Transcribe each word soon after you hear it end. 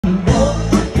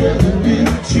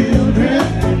children.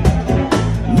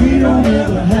 We don't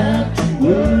ever have to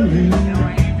worry.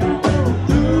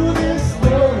 Through this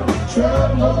world of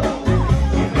trouble,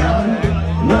 we gotta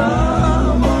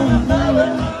love one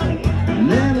another.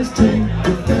 Let us take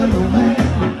the fellow man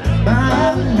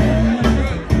by the hand,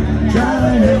 try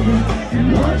to help him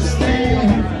and understand.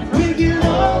 We can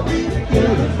all be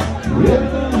together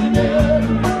forever and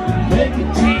ever, make it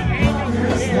to the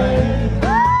promised land.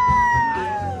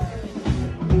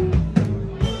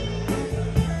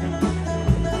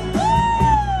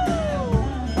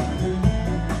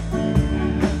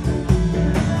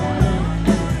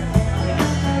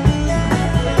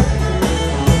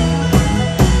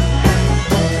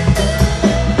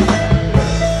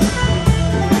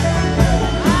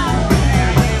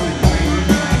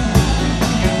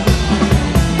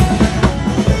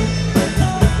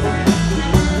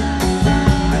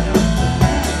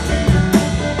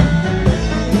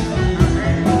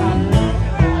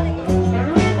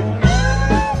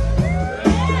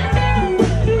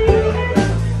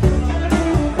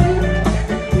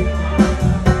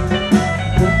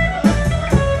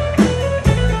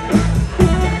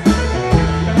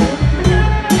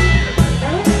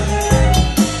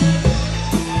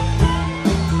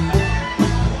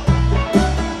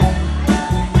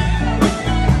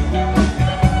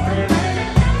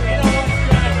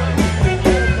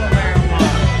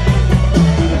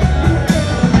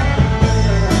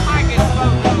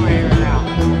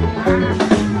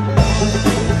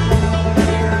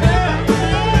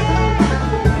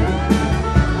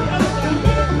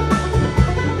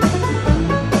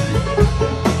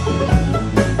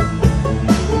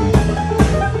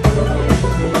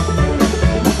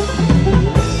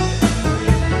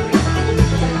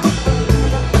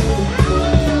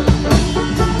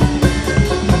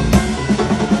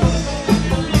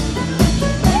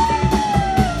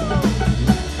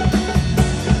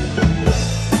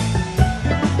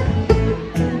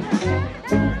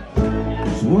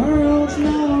 World's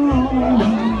not wrong,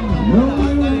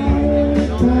 nowhere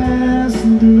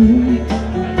passing through.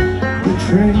 The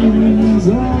trains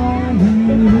are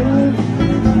here,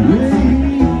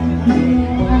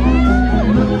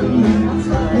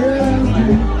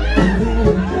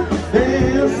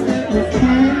 best that we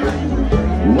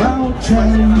can while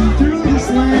traveling through this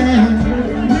land.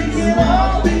 We can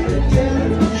all be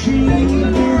together, she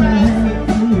and I,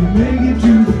 make it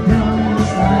to the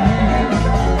promised land.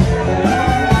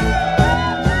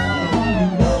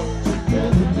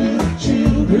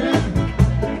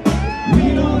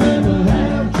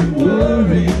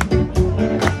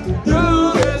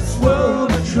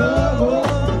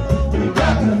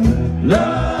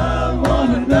 Love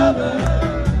one another.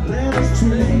 Let us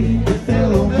treat the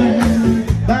fellow man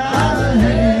by the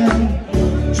hand,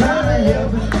 try to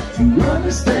help him to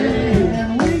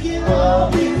understand. We can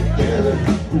all be together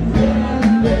forever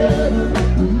and ever,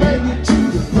 make it to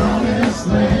the promised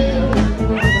land.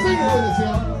 Sing it with us,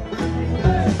 y'all.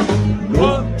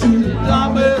 Walk to the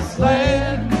promised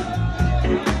land,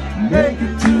 make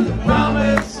it to the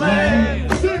promised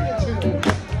land. Sing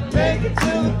it, make it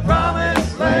to the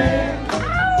promised land.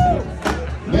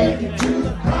 Make it to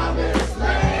the promised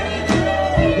land.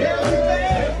 Yeah, we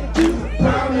make it to the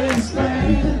promised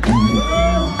land.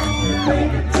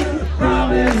 Make it to the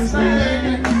promised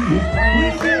land. We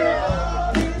can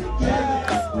all be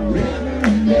together forever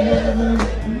and ever.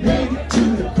 Make it to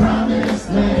the promised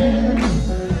land.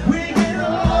 We can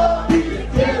all be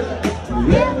together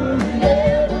forever and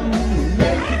ever.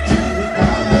 Make it to the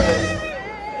promised land.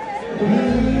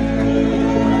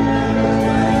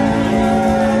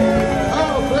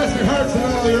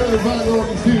 Your other vital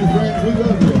organs too, friends. We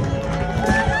love you.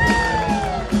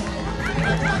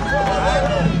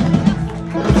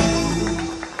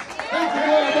 Thank you,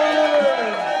 everybody.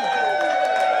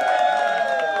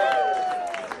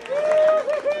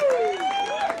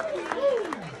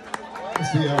 Let's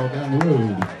see y'all down the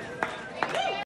road.